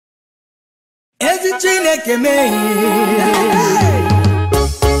Chineke me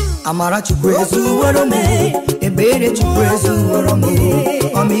Amara Chuckwu woro me ebere Chuckwu woro me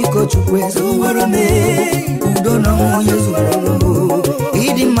Amiko Chuckwu woro me udo na onye woro me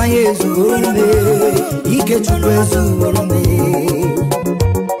idi mma woro me ike Chuckwu woro me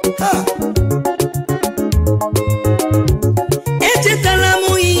echetala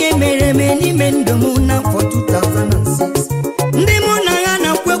mu ihe mere me n'ime ndụ m na for 2006 ndị mụ na ya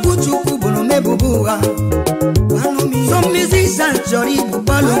na kwekwu Chuckwu bụrụ mebubu ha. Some musicians jori bu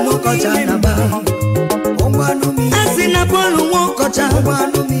Paul Nwokeocha na ba. Asina Paul Nwokeocha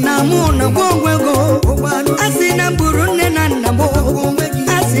na mu na gwongwego. Asina mburu nne na nna mo.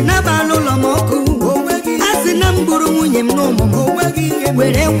 Asina balulo moku. Asina mburu nwunye m n'ụmụ m.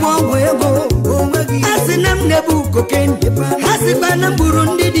 Were gwongwego. Asina mnebu koken. Asiba na mburu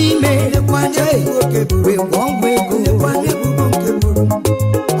ndị dị ime. We gwongwego.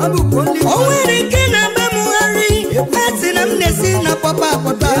 O nwere nke na Asina mnesi na papa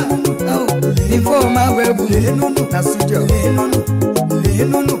before my webu na studio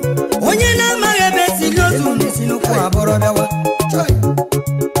onye na amaghebe silozu nesi n'ukwu abọrọ bịawa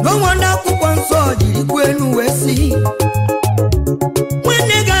no wonder akwụkwọ nsọ jiri kwu elu wee si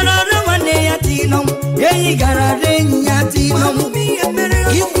nwanne gara ara nwanne ya tinọ enyi gara ara enyi ya tinọ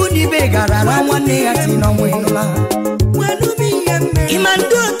ikwu n'ibe gara ara nwanne ya tinọ nwenụla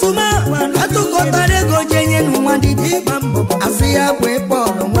Imandu otuma atukotara ego jenye n'ụwa didi asị ya bụ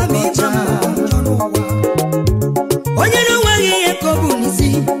Paul Nwokeocha onye n'onweghị ihe kobu n'isi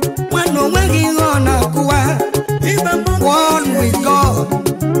nwanne onweghị ihe ọ na-akụwa one with God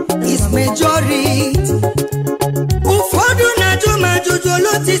is majority ụfọdụ na-ajụ ma ajụjụ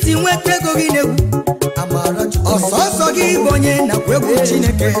olotisi nweta ego gị n'egwu ọsọsọ gị bụ onye nakwa egwu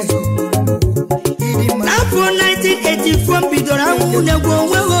Chineke Afro 1984 bidoro anwụ n'egwu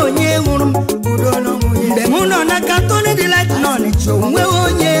onweghị onye hụrụ m mgbe m nọ na Catholic Delight n'Ọnịcha onweghị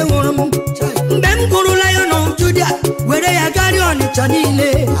onye hụrụ m mgbe m gụrụ Lion of Judah were ya garịa Ọnịcha niile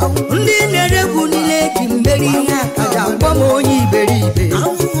ndị na-ere egwu niile ji mmeri ihe akaja akpọ m onye iberibe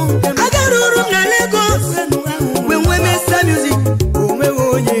agaruru m na Lagos mgbe nwe Mesa Music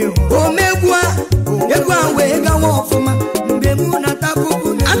omegwu egwu a wee gawa ọfụma mgbe m na-atapupu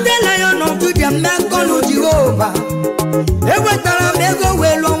ndị Lion of Judah mmekọlụ Jehova ewetara m ego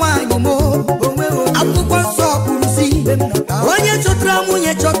wee lụọ nwaanyị m akwụkwọ nsọ kwuru si onye chọtara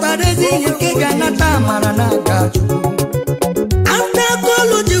nwunye chọtara ezi ihe nke ga-anata amara n'aka Chukwu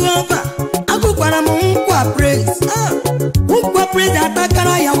akụkọlụ Jehova agụkwara m nkwa praise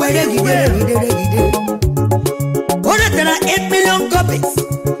atakara ya were gidere o retara 8 million copies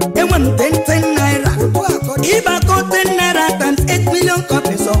enwe m 10 naira ịbakọ 10 naira times 8 million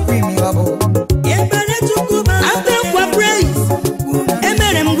copies of premium after nkwa praise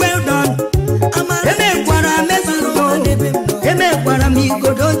emere m well done emekwara mezugo emekwara m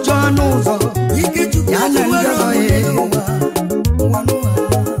igodo jọọ n'ụzọ ya na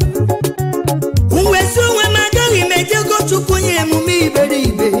mwesi onwe m agaghị m ejego Chukwu nye emume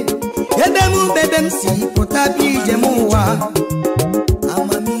iberibe ebe m si pụta bi ije m ụwa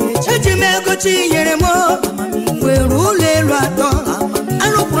eji m ego chi nyere m were ụlọ elu atọ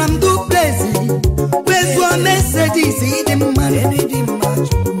arụkwara m duplex wee zụọ Mercedes ịdị mma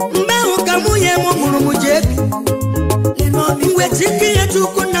mgbe ahụ ka nwunye m mụrụ m jebi mgbe chikinye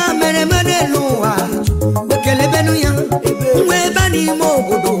Chukwu na mere n'elu ụwa ekelebenu ya mgbe ebe n'ime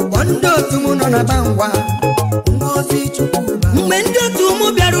obodo ndị otu m nọ na Bangwa mgbe ndị otu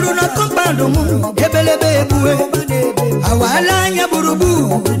m bịaruru na kọmpandụ m ebelebe egbue awala anya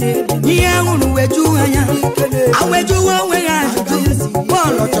gburugburu ihe ahụrụ weju anya awejuwa onwe ya ajụjụ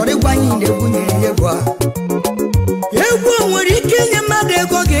Paul chọrọ ịgwanye na-egwu nyere ya egwu a egwu nwere ike inye mmadụ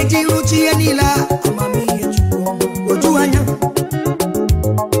ego ga-eji rụchi ihe niile oju anya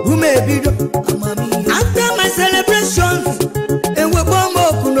ume ebido after my celebrations enwekwa m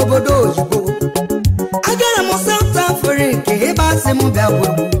oku n'obodo oyibo agara m South Africa ebe asị m bịa egwu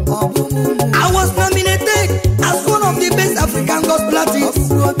I was nominated as one of the best African gospel artists.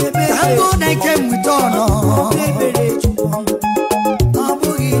 Thank God I came with honor.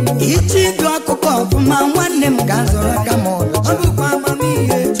 Ichi do akụkọ ọfụma nwanne m ga-azọrọ aka m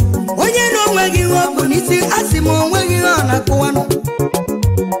onye na onweghị ihe ọ bụ n'isi asị m onweghị ihe ọ na-akụwanụ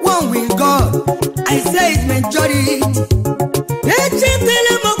one with God I say it's majority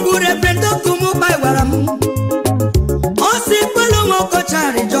echetele m okwu repentoku m gbawara m ọ sị Paul Nwokeocha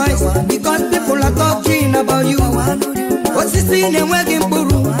rejoice because people are talking about you osisi na-enweghị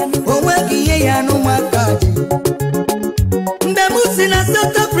mkpụrụ onweghị ihe ya n'ụmụaka ji mgbe m si na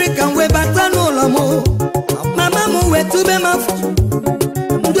South Africa wee bata n'ụlọ m mama m wee tube m afọ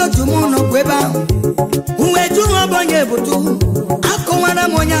ndị moto muno kweba uweju obonye butu akọwara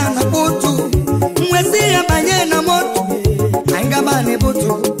m onye na botu mwesi ya banye na moto angaba ne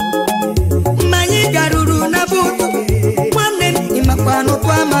butu manye garuru na botu nwanne imakwa no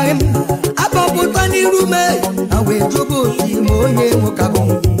kwa mare abobuto ni rume aweju botu mo onye nwokabo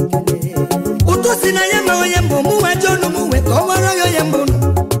utu na ya ma onye mbo mu wajonu mu we ko wara yo ye mbo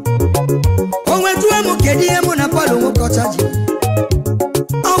onweju emu kedi emu na Paul Nwokeocha ji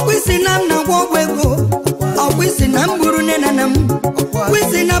okwisi na na gwogwego okwisi na mburu nena na m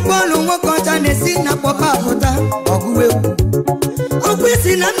kwisi na Paul Nwokeocha na-esi na popa pụta ọgụwewu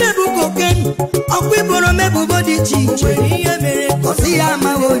okwisi na mmebu koken okwiboro mebubo dị iche iche ihe mere kosi ya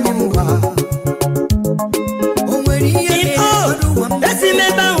ma onye mwa o nwere ihe mere esi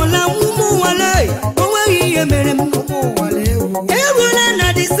mebe ahụ na ụmụ nwale o nweghị ihe mere m ewula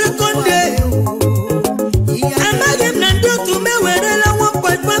na the second day amaghị m na ndị otu mewerela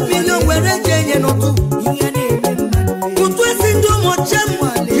 1.5 million were jenye n'otu ụtụ esi ndị ụmụcha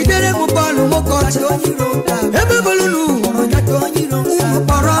m jidere m Paul Nwokeocha ebe bụlụnụ ụmụ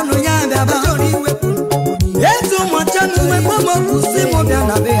kpọrọ ọnụ ya bịaba etu ụmụcha m nwe mọmọkwụsị m bịa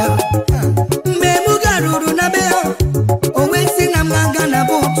na be ha mgbe m garuru na be ha onwe si na m aga na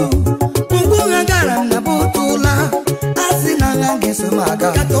botu mgbe ha gara m na botu la asị na ha ga-eso m aga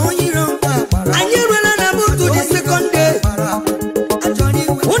anyị ruola na botu the second day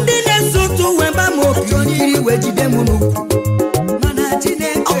ndị na-eso otu wee gba m okirikiri wee jide m n'ukwu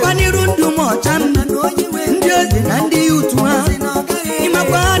ọkwa n'iru ndụ m ọcha m ndị eze na ndị utu ha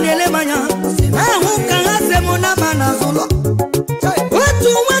ịmakwa ha na-ele m anya ahụ ka ha se m n'aba n'azụ ụlọ otu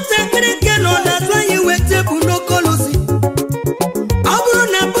nwatakịrị nke nọ n'azụ anyị weta bụ n'okolosi ọ bụrụ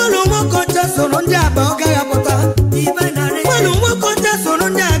na Paul Nwokeocha soro ndị aba ọ gaghị apụta Paul Nwokeocha soro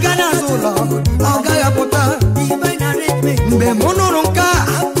ndị aga n'azụ ụlọ ọ gaghị apụta mgbe m nụrụ nke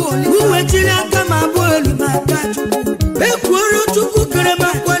a m wechiri aka m abụọ elu ekwuoro Chukwu kere m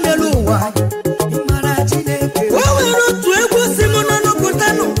akwa n'elu ụwa o nwere otu egwu si m nọ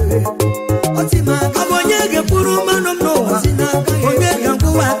n'ụpụtanụ ọ bụ onye ga-ekwuru mmanụ m n'ụwa onye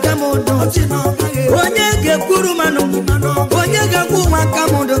ga-akwụwa aka m ụdọ onye ga-ekwuru mmanụ onye ga-akwụwa aka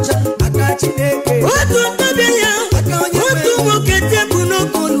m ụdọcha otu ntabi ya otu nwoke tebụ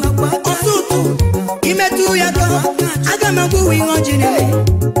n'okolu ọsọ ụtụ imetụ ya ka aga m agwụwa ihe ọjị na-eme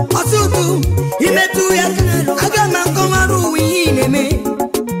ọsọ ụtụ imetụ ya ka aga m akọwara uwe ihe ị na-eme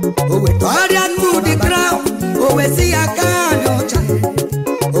o weta ọrịa n'ụdị kraụ o wesi ya aka dị ọcha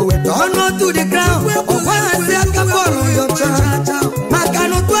o weta ọnụ otu dị kraụ o gwaghasị aka Paul dị ọcha maka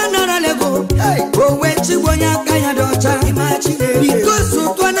na ụtụ anara lego o wee chigbu onye aka ya dị ọcha bikosi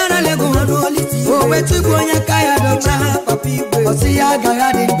ụtụ anara lego o wee chigbu onye aka ya dị ọcha ọsị ya agaghị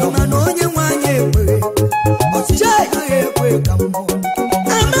adị ndụ mana onye nwanyị ekwe ọsị ya agaghị ekwe ka mbụ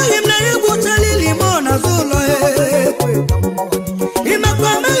amaghị m na ya gwụchala ili ma ọ n'azụ ụlọ ịmakwa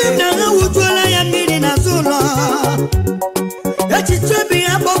amaghị m na ha wujuola ya mmiri n'azụ ụlọ echiche obi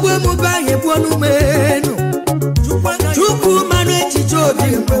ya gbagbo emume ahụ ebuo n'umenu Chukwu mmanụ echiche obi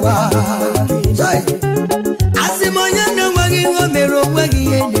mgbewa asị m onye na-enweghị ihe o mere onweghị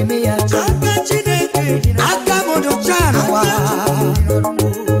ihe na-eme ya aka Chineke aka m dụcha n'ụwa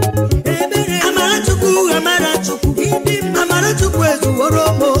Amara Chuckwu Amara Chuckwu ezuworo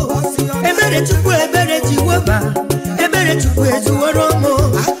m ebere Chukwu ebere Jehova ebere Chukwu ezuworo m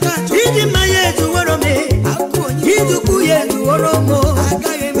ịdị mma ya ezuworo m idukwu ya ezuworo m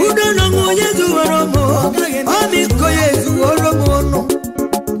udo n'ọṅụ ya ezuworo m ọmịiko ya ezuworo m ọnụ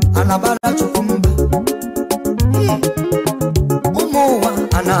anabara Chukwu mba ụmụ ụwa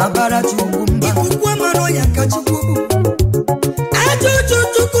anabara Chukwu mba ikuku amara ya ka Chukwu bụ ajụjụ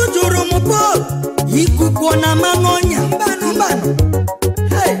Chukwu jụrụ m Paul ikuku na mmanụ ọnya mbanụ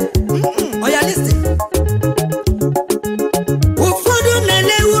oya listen ụfọdụ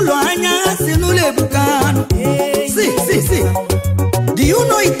na-ele ụlọ anya ha si n'ụlọ ebuka anụ see do you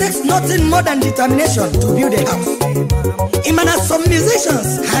know it takes nothing more than determination to build a house? Imana some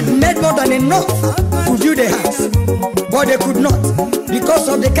musicians had made more than enough to build a house, but they could not because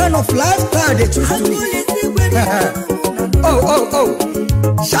of the kind of lifestyle they choose to live. Oh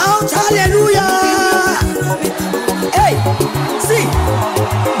shout hallelujah. Hey, see,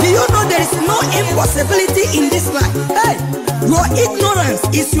 do you know there is no impossibility in this life? Hey, your ignorance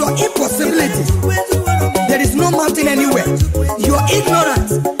is your impossibility. There is no mountain anywhere. Your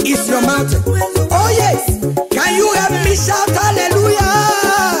ignorance is your mountain. Oh yes, can you help me shout hallelujah?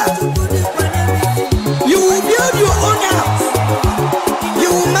 You will build your own house, you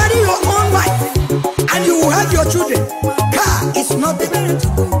will marry your own wife, and you will have your children. Car is nothing.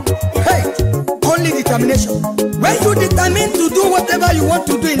 Hey, only determination. When you determine to do whatever you want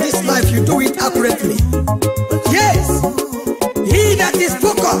to do in this life, you do it accurately. Yes. He that is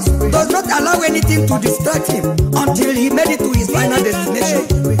focused does not allow anything to distract him until he made it to his final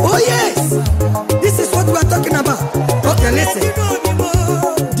destination. Oh yes. This is what we are talking about. Okay, listen.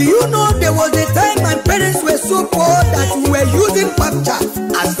 Do you know there was a time my parents were so poor that we were using pap chaff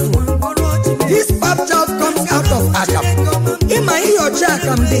as food? This pap chaff comes out of agam. In my ear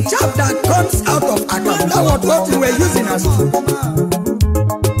chakam, the chaff that comes out of agam, that was what we were using as food.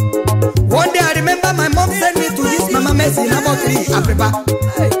 One day I remember my mom sent me to this Mama Mercy in Abokri, Africa.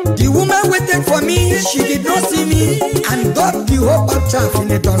 The woman waited for me, she did not see me, and dumped the whole pap chaff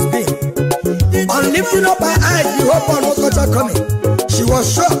in a dustbin. On lifting up her eyes, the whole Paul Nwokeocha coming. She was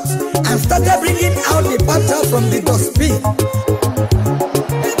shocked and started bringing out the pap chaff from the dustbin.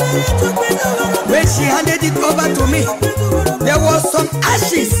 When she handed it over to me, there was some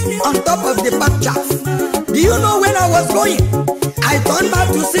ashes on top of the pap chaff. Do you know when I was going? I turned back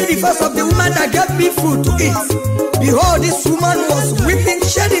to see the face of the woman that gave me food to eat. Behold, this woman was weeping,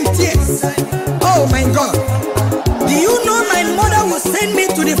 shedding tears. Oh my God. Do you know my mother would send me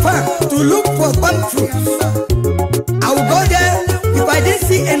to the farm to look for palm fruits? I would go there. If I didn't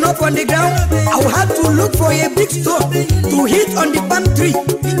see enough on the ground, I would have to look for a big stone to hit on the palm tree.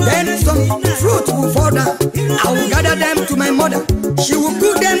 Then some fruit will fall down. I will gather them to my mother. She will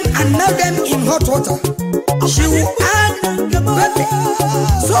cook them and melt them in hot water. She will add pepper,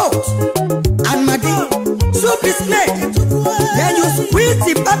 salt, and maggi. Soup is made. Then you squeeze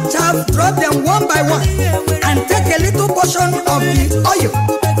the pap chaff, drop them one by one, and take a little portion of the oil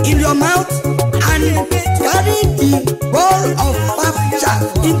in your mouth and carry the bowl of pap chaff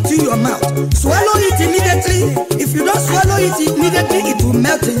into your mouth. Swallow it immediately. If you don't swallow it immediately, it will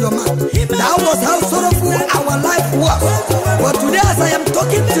melt in your mouth. That was how sorrowful our life was. But today, as I am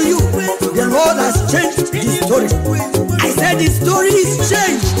talking to you, the Lord has changed the story. I said the story is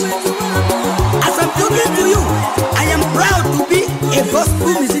changed. As I'm talking to you, I am proud to be a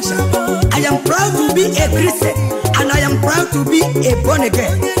gospel musician. I am proud to be a Christian. And I am proud to be a born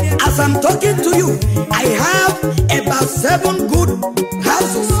again. As I'm talking to you, I have about 7 good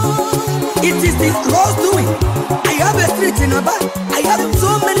houses. It is the Lord's doing. I have a street in Aba. I have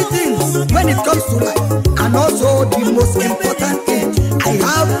so many things when it comes to life. And also the most important thing, I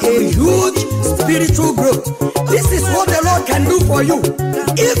have a huge spiritual growth. This is what the Lord can do for you.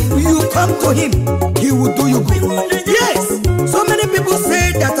 If you come to Him, He will do you good. Yes, so many people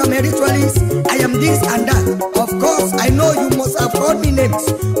say that I'm a ritualist, I am this and that. Of course, I know you must have called me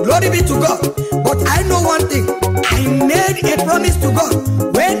names. Glory be to God. But I know one thing. I made a promise to God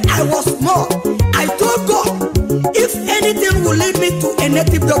when I was small. I told God, if anything will lead me to a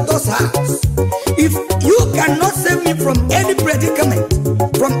native doctor's house, if you cannot save me from any predicament,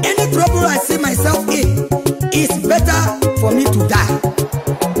 from any trouble I see myself in, it's better for me to die.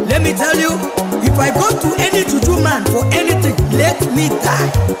 Let me tell you, if I go to any juju man for anything, let me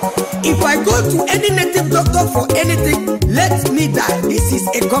die. If I go to any native doctor for anything, let me die. This is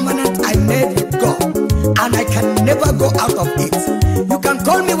a covenant I made with God, and I can never go out of it. You can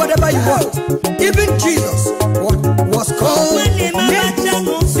call me whatever you want. Even Jesus was called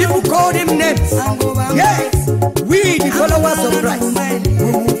names. People called him names. Yes, we the followers of Christ,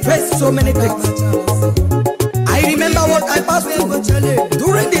 we will face so many things. I remember what I passed through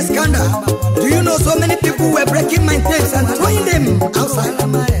during this scandal. Do you know so many people were breaking my tapes and throwing them outside?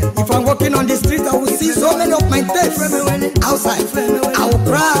 If I'm walking on the street, I will see so many of my tapes outside. I will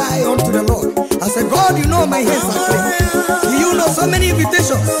cry unto the Lord. I said, God, you know my hands are clean. Do you know so many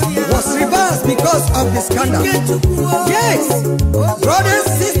invitations was reversed because of the scandal? Yes, brothers,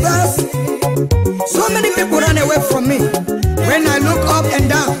 sisters, so many people ran away from me. When I look up and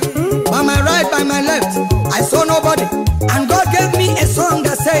down, by my right, by my left, I saw nobody. And God gave me a song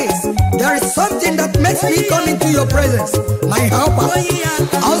that says, there is something that makes me come into your presence, my helper.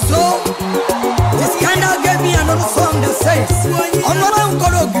 Also, the scandal gave me another song that says, Amara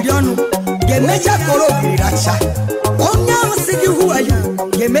Chuckwu, Gemeja Koro Giracha. Onya Sigi, who are you?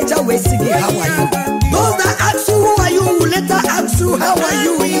 Gemeja Wesigi, how are you? Those that ask you who are you will later ask you how are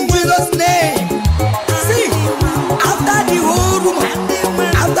you in Jesus' name. See, after the whole rumor,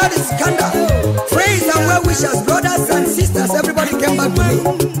 after the scandal, praise and well wishers, brothers and sisters, everybody came back to me.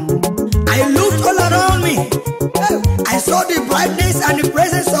 I looked all around me. I saw the brightness and the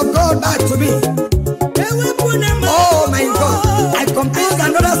presence of God back to me. Oh my God, I composed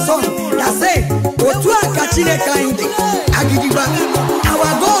another song that said,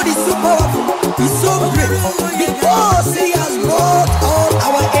 our God is so powerful, He's so great, because He has brought all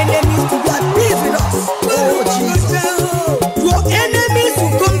our enemies to be at peace with us. Oh Jesus, your enemies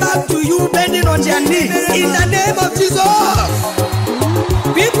will come back to you bending on their knees in the name of Jesus.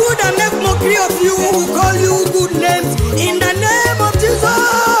 People People that make mockery of you will call you good names in the name of Jesus.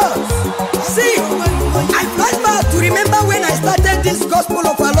 See, I flashback to remember when I started this gospel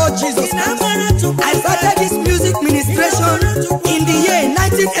of our Lord Jesus Christ. I started this music ministration in the year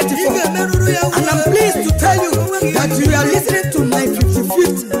 1984. And I'm pleased to tell you that you are listening to my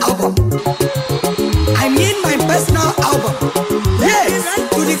 55th album. I mean my personal album. Yes,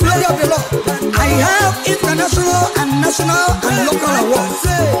 to the glory of the Lord. I have international and national and local awards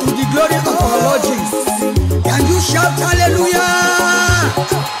to the glory of our Lord Jesus. Can you shout hallelujah?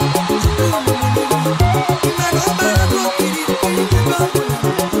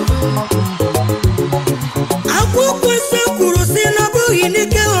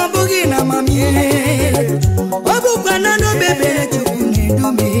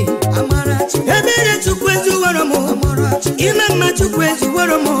 Amara Chuckwu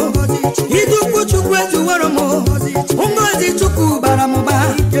Iduku Chuckwu Ungozi Chuckwu Baramuba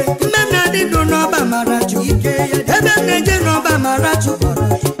Mena de Donoba Marachu Ebe Neje Noba Marachu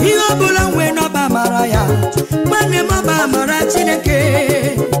Iobula we Noba Maraya Mane Moba Marachineke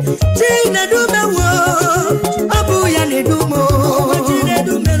Chine Dumewo Abu Yane Dumo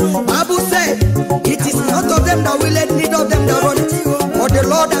Abu said, it is not of them that will let, need of them that run it. For the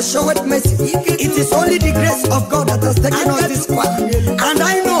Lord has showed mercy. It is only the grace of God that has taken us this far. And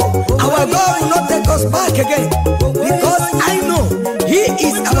I know our God will not take us back again. Because I know He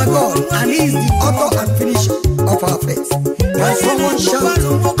is our God and He is the author and finisher of our faith. Can someone shout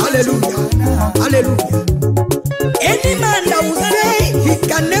hallelujah? Hallelujah. Any man that will say he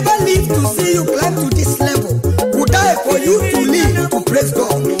can never live to see you climb to this level would die for you to live to praise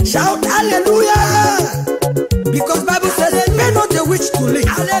God. Shout hallelujah. Because Bible says, may not the wish to live.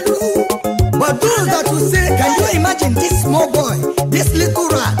 Hallelujah. But those that will say, can you imagine this small boy, this little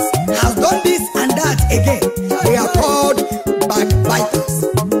rat has done this and that again? They are called backbiters.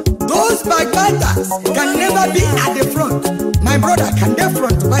 Those backbiters can never be at the front. My brother, can they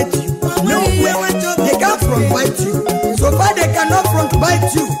front bite you? No.